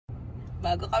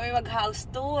bago kami mag-house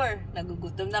tour.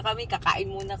 Nagugutom na kami,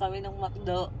 kakain muna kami ng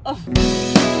McDo. Oh.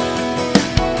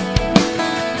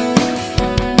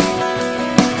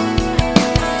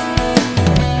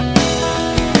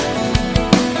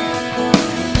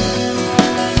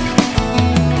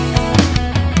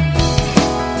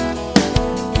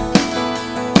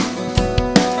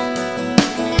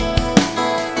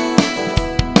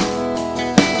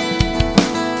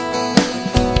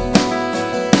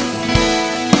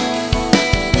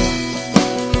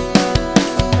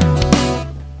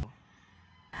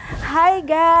 Hi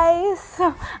guys!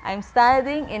 I'm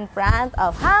standing in front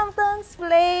of Hamptons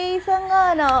place,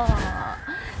 Angono.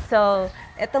 So,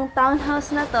 itong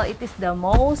townhouse na to, it is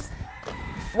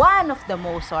one of the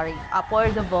most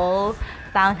affordable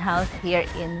townhouse here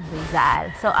in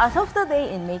Rizal. So, as of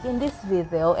today, in making this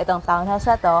video, itong townhouse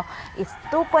na to is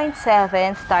 2.7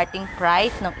 starting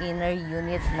price ng inner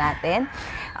unit natin.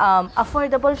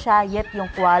 Affordable siya, yet yung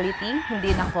quality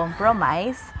hindi na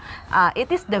compromise.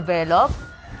 It is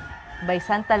developed by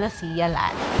𝗪𝗏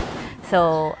Land.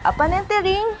 So, upon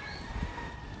entering,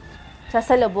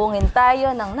 sasalubungin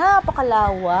tayo ng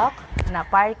napakalawak na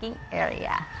parking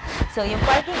area. So, yung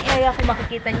parking area, kung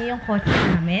makikita niyo yung kotse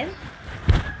namin,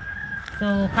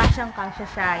 so, kasyang-kasya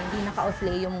siya. Hindi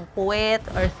naka-osle yung puwet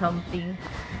or something.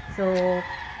 So,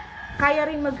 kaya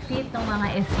rin mag-fit ng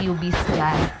mga SUVs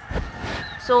dyan.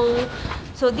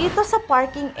 So, dito sa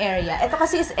parking area, ito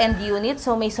kasi is end unit,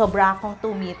 so may sobra akong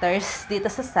 2 meters dito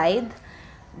sa side.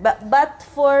 But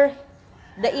for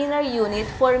the inner unit,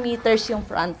 4 meters yung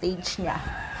frontage niya.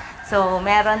 So,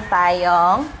 meron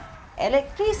tayong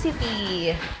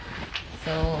electricity.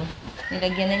 So,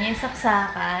 nilagyan na niya yung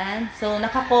saksakan. So,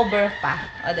 naka-cover pa.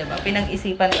 O, diba?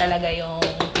 Pinag-isipan talaga yung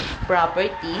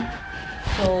property.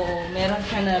 So, meron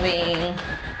siya na ring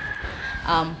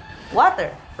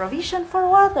water. Provision for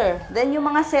water. Then, yung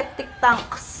mga septic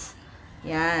tanks.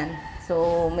 Yan.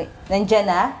 So, nandyan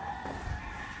na.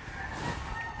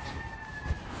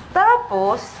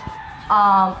 Tapos,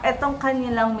 etong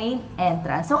kanilang main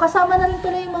entrance. So, kasama na rin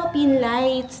pala yung mga pin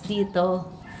lights dito.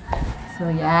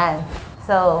 So, yan.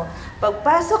 So,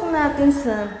 pagpasok natin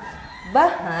sa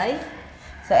bahay,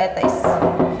 so, eto is,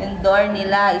 yung door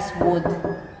nila is wood.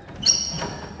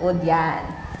 Wood yan.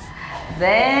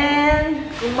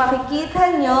 Then, kung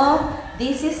makikita nyo,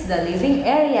 this is the living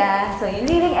area. So, yung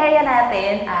living area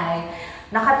natin ay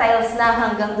naka-tiles na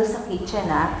hanggang doon sa kitchen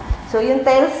na. So, yung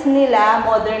tiles nila,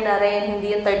 modern na rin,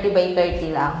 hindi yung 30 by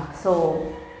 30 lang. So,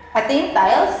 ito yung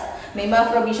tiles. May mga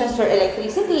provisions for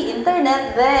electricity,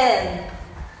 internet, then,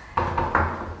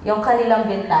 yung kanilang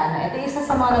bintana. Ito yung isa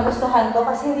sa mga nagustuhan ko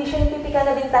kasi hindi siya yung typical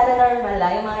na bintana normal,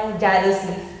 yung mga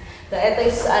𝗔𝗺𝗃𝗃. So, ito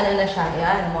is ano na siya,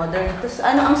 yan, modern. Tapos,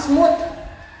 ang smooth.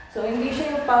 So, hindi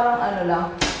siya yung parang ano lang.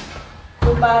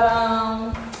 So,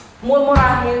 parang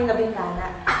mumurahin na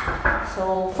bintana.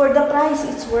 So, for the price,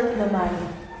 it's worth the money.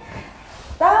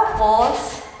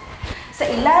 Tapos, sa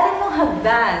ilalim ng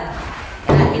hagdan,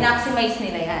 i-maximize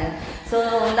nila yan. So,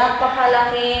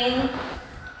 napakalaking,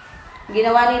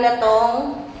 ginawa nila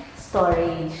tong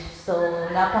storage. So,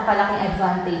 napakalaking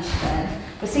advantage yan.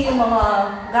 Kasi yung mga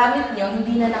gamit nyo,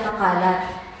 hindi na nakakalat.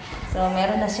 So,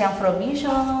 meron na siyang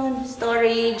provision,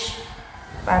 storage,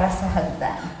 para sa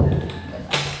hagdan.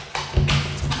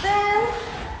 Then,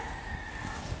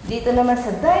 dito naman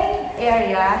sa dining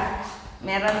area,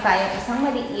 meron tayong isang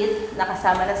maliit na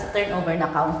kasama na sa turnover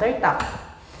na countertop.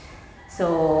 So,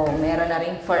 meron na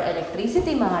rin for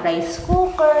electricity, mga rice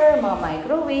cooker, mga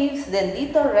microwaves, then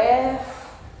dito ref.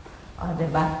 O,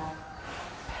 diba?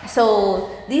 So,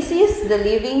 this is the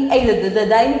the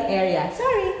dining area.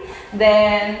 Sorry.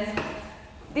 Then,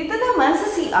 dito naman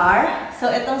sa CR. So,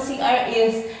 itong CR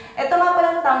is, ito nga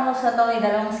palang townhouse na to, may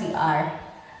dalawang CR.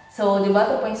 So, di ba,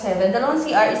 2.7. Dalawang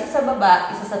CR, isa sa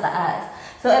baba, isa sa taas.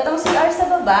 So, itong CR sa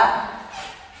baba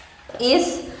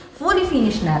is fully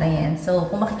finished na rin. So,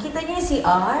 kung makikita niyo yung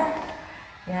CR,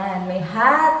 yan, may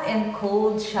hot and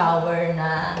cold shower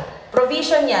na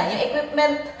provision yan. Yung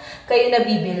equipment kayo na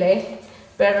bibili.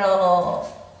 Pero,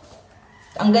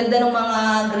 ang ganda ng mga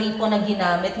gripo na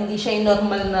ginamit, hindi siya yung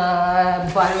normal na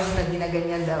valve na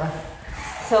ginaganyan, diba?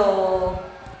 So,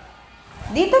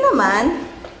 dito naman,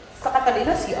 sa katabi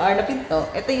ng CR na pinto,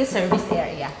 ito yung service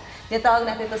area. Tinatawag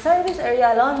natin ito service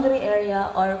area, laundry area,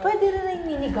 or pwede rin yung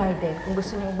mini garden kung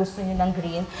gusto nyo ng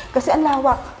green. Kasi ang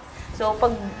lawak. So,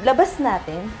 pag labas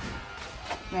natin,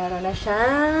 meron na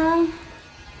siyang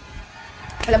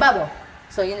lababo.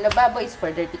 So, yung lababo is for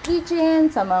dirty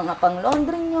kitchen, sa mga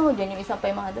pang-laundry nyo, dyan yung isang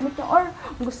pa yung mga damit nyo. Or,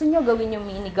 gusto nyo gawin yung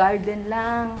mini garden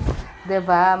lang.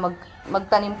 Diba?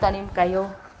 Magtanim-tanim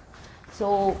kayo.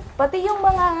 So, pati yung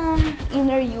mga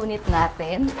inner unit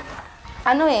natin,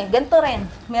 ano ganito rin.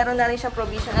 Meron na rin siya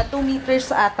provision na 2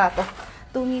 meters ata to.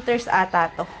 2 meters ata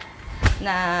to.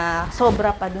 Na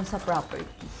sobra pa dun sa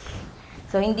property.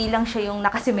 So, hindi lang siya yung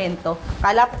nakasimento.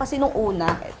 Kala ko kasi nung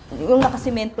una, yung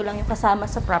nakasimento lang yung kasama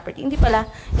sa property. Hindi pala.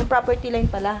 Yung property line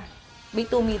pala, may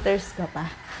 2 meters ka pa.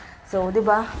 So, di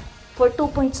ba? For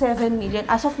 2.7 million,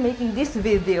 as of making this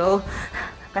video,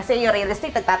 kasi yung real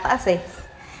estate, nagtataas eh.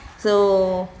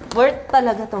 So, worth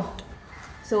talaga to.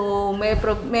 So, may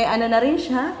ano na rin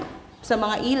siya sa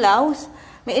mga ilaws.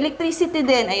 May electricity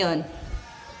din, ayun.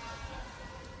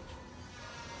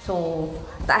 So,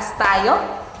 taas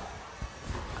tayo.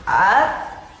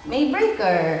 At may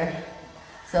breaker.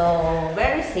 So,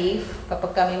 very safe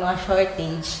kapag kami mga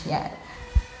shortage. Yan.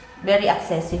 Very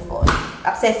accessible.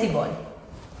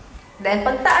 Then,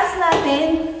 pagtaas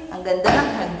natin, ang ganda ng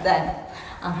hagdan.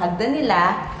 Ang hagdan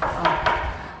nila,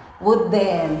 wood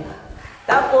din.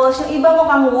 Tapos, yung iba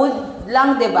mukhang wood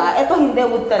lang, diba? Ito hindi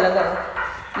wood talaga.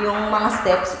 Yung mga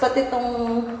steps, pati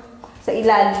itong sa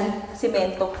ilalim,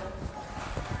 simento.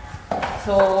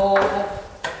 So,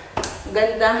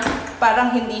 ganda.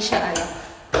 Parang hindi siya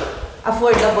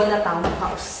affordable na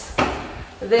townhouse.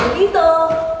 Then dito,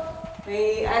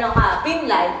 may pin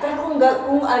light. Pero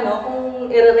kung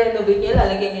i-renovate niyo,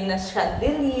 lalagyan niyo na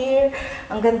chandelier.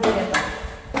 Ang ganda nito.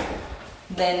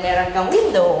 Then meron kang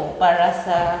window para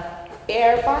sa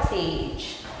air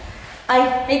passage. Ay,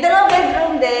 may dalawang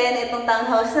bedroom din itong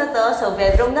townhouse na to. So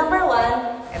bedroom number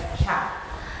 1, ito siya.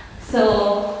 So,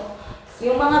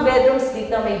 yung mga bedrooms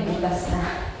dito may butas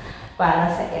na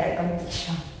para sa air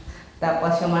condition.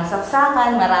 Tapos yung mga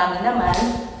saksakan, marami naman.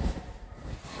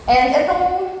 And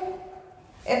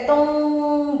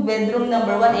itong bedroom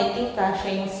number 1, I think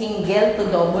siya yung single to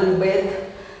double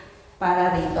bed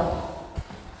para rito.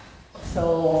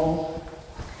 So,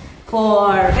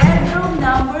 for bedroom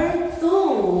number 2,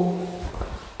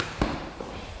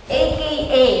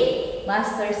 aka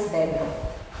master's bedroom.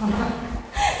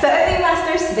 So, ito yung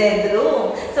master's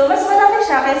bedroom. So, mas malaki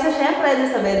siya kaysa syempre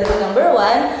sa bedroom number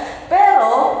 1.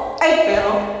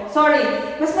 Sorry.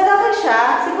 Mas malaki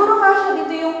siya. Siguro kasya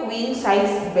dito yung queen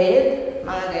size bed.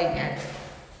 Mga ganyan.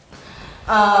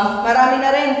 Marami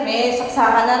na rin. May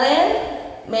saksakan na rin.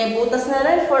 May butas na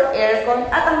rin for aircon.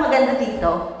 At ang maganda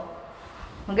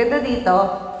dito,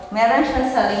 meron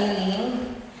siyang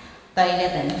sariling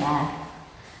toilet and bath.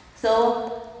 So,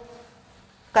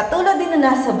 katulad din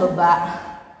na nasa baba,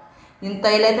 yung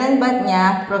toilet and bath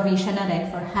niya, provision na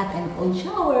rin for hot and cold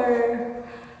shower.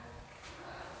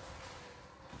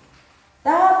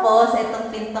 Tapos,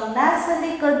 itong pintong nasa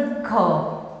likod ko.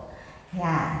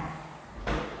 Yan.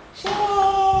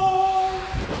 Shing!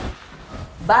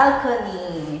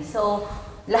 Balcony. So,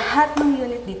 lahat ng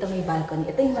unit dito may balcony.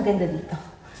 Ito yung maganda dito.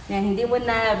 Yan, hindi mo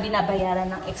na binabayaran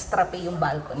ng extra pay yung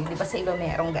balcony. Di ba sa iba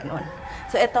merong ganun?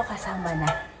 So, ito kasama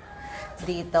na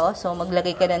dito. So,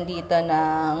 maglagay ka lang dito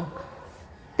ng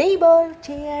table,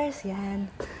 chairs,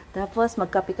 yan. Tapos,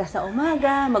 magkape ka sa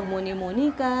umaga,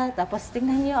 magmuni-muni ka. Tapos,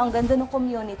 tingnan nyo, ang ganda ng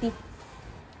community.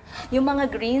 Yung mga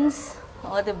greens,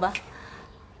 diba?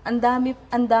 Ang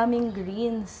daming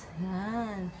greens.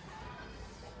 Yan.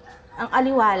 Ang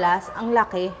aliwalas, ang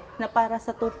laki, na para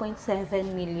sa 2.7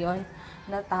 million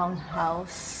na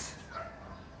townhouse.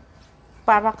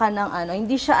 Para ka ng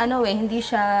hindi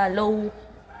siya low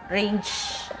range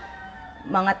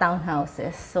mga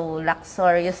townhouses. So,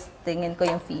 luxurious tingin ko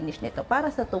yung finish nito. Para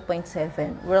sa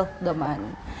 2.7, worth the money.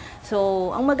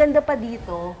 So, ang maganda pa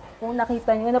dito, kung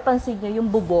nakita nyo, napansin nyo yung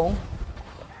bubong.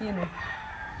 Yun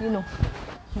o.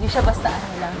 Hindi siya basta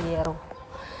lang yero.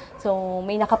 So,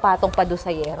 may nakapatong pa doon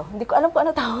sa yero. Hindi ko alam kung ano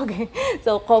tawag eh.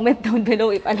 So, comment down below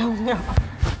if alam nyo.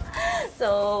 So,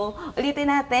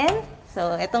 ulitin natin.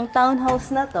 So, itong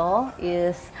townhouse na to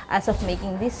is, as of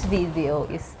making this video,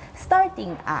 is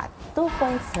starting at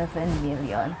 2.7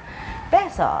 million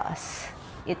pesos.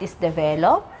 It is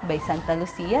developed by Santa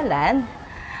Lucia Land,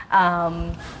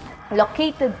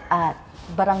 located at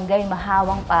Barangay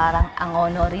Mahawang Parang,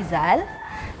 Angono, Rizal.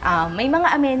 May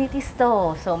mga amenities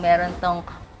to. So, meron tong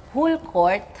pool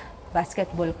court,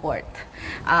 basketball court.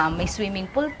 May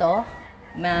swimming pool to.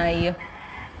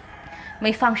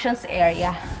 May functions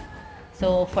area.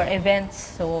 So, for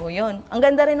events. So, yun. Ang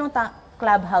ganda rin ng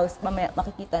clubhouse,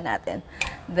 makikita natin.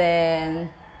 Then,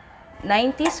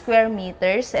 90 square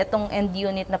meters. Itong end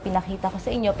unit na pinakita ko sa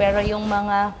inyo. Pero yung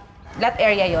mga, lot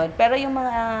area yon. Pero yung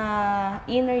mga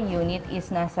inner unit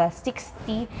is nasa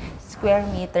 60 square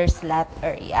meters lot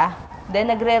area.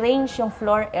 Then, nagre-range yung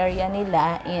floor area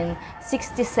nila in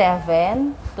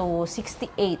 67 to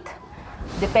 68.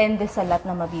 Depende sa lot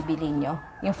na mabibili nyo,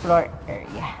 yung floor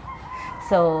area.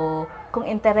 So, kung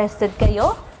interested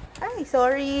kayo Ay,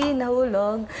 sorry,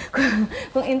 nahulog.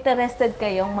 Kung interested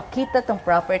kayong makita tong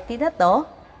property na to,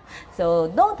 so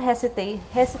don't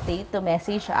hesitate to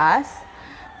message us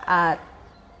at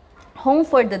Home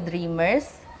for the Dreamers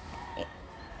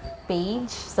page,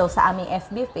 so sa aming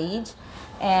FB page,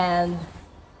 and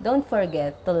don't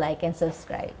forget to like and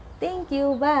subscribe. Thank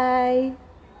you, bye!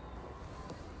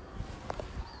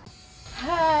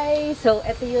 Hi! So,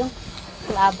 ito yung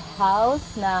Clubhouse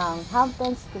ng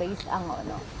Hamptons Place,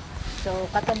 Angono. So,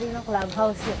 katabi ng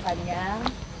Clubhouse yung kanyang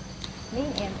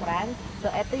main entrance. So,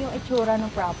 ito yung itsura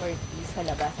ng property sa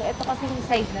labas. So, ito kasi yung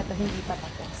side na to hindi pa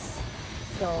tapos.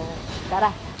 So, tara,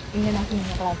 tingnan natin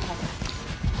yung Clubhouse.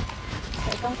 So,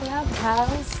 itong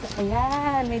Clubhouse,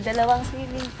 ayan, may dalawang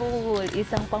swimming pool.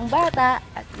 Isang pang bata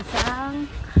at isang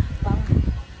pang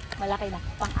malaki na,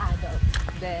 pang adult.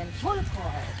 Then, pool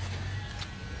court.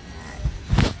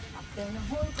 After ng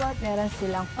pool court, meron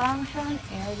silang function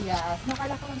areas.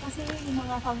 Nakalakaran kasi yung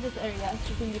mga function areas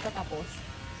kasi hindi pa tapos.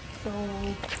 So,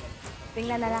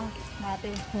 tingnan na lang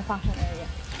natin yung function area.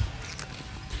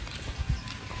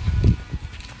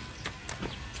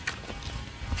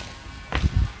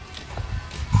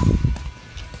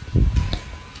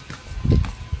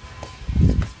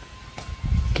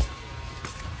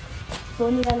 So,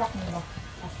 nilalak nyo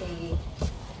kasi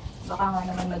baka nga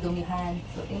naman madumihan.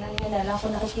 So, tingnan nyo na lang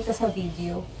kung nakikita sa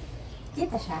video.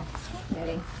 Kita siya.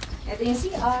 Galing. Ito yung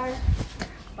CR.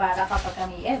 Para kapag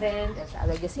kami event,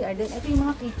 agad yung CR. Then, ito yung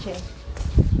mga kitchen.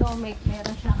 So,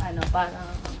 meron siyang parang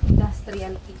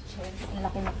industrial kitchen.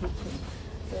 Malaki na kitchen.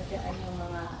 So, ito yung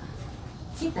mga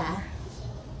kita.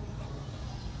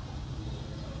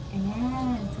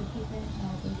 Ayan. So, kita na.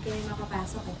 Hindi kayo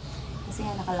makapasok eh. Kasi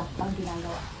nga nakalockdown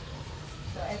ginagawa.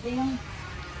 So, ito yung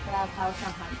Clubhouse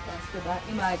ng Hamptons, diba?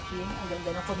 Imagine, ang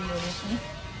ganda ng community.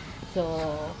 So,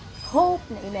 hope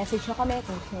na i-message nyo kami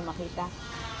kung gusto nyo makita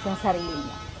sa sarili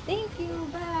niya. Thank you!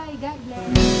 Bye! God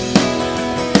bless!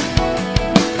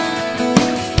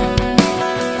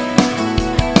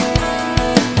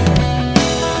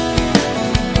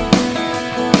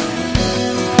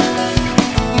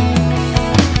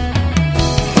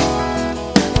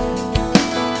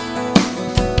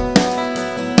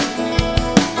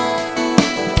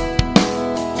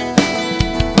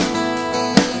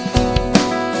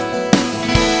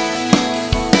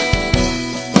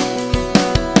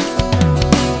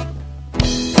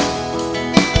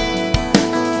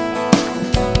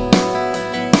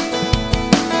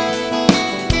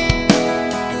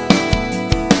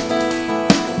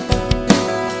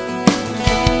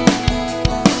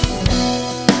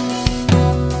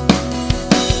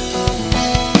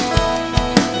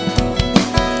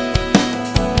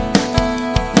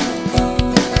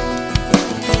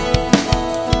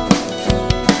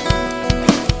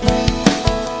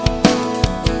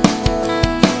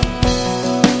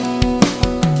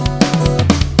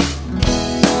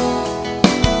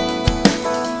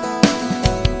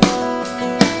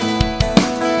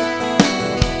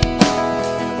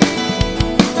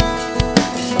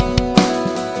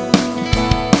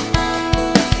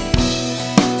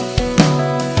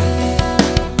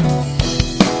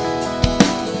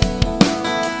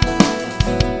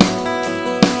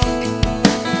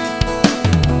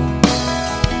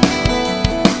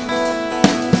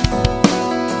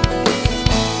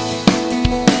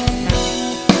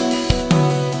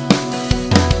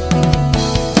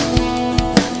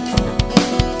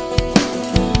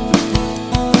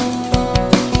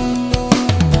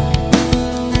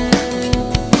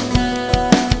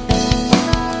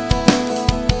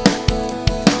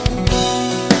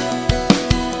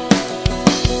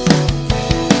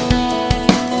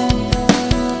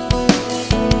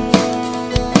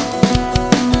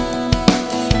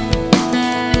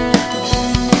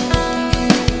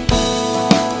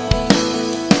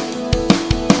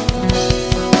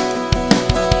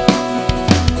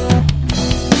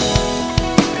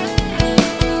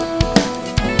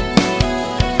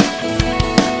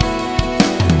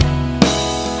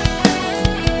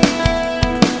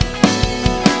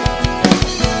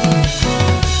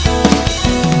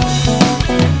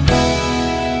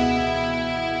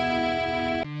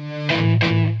 Thank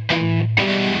you.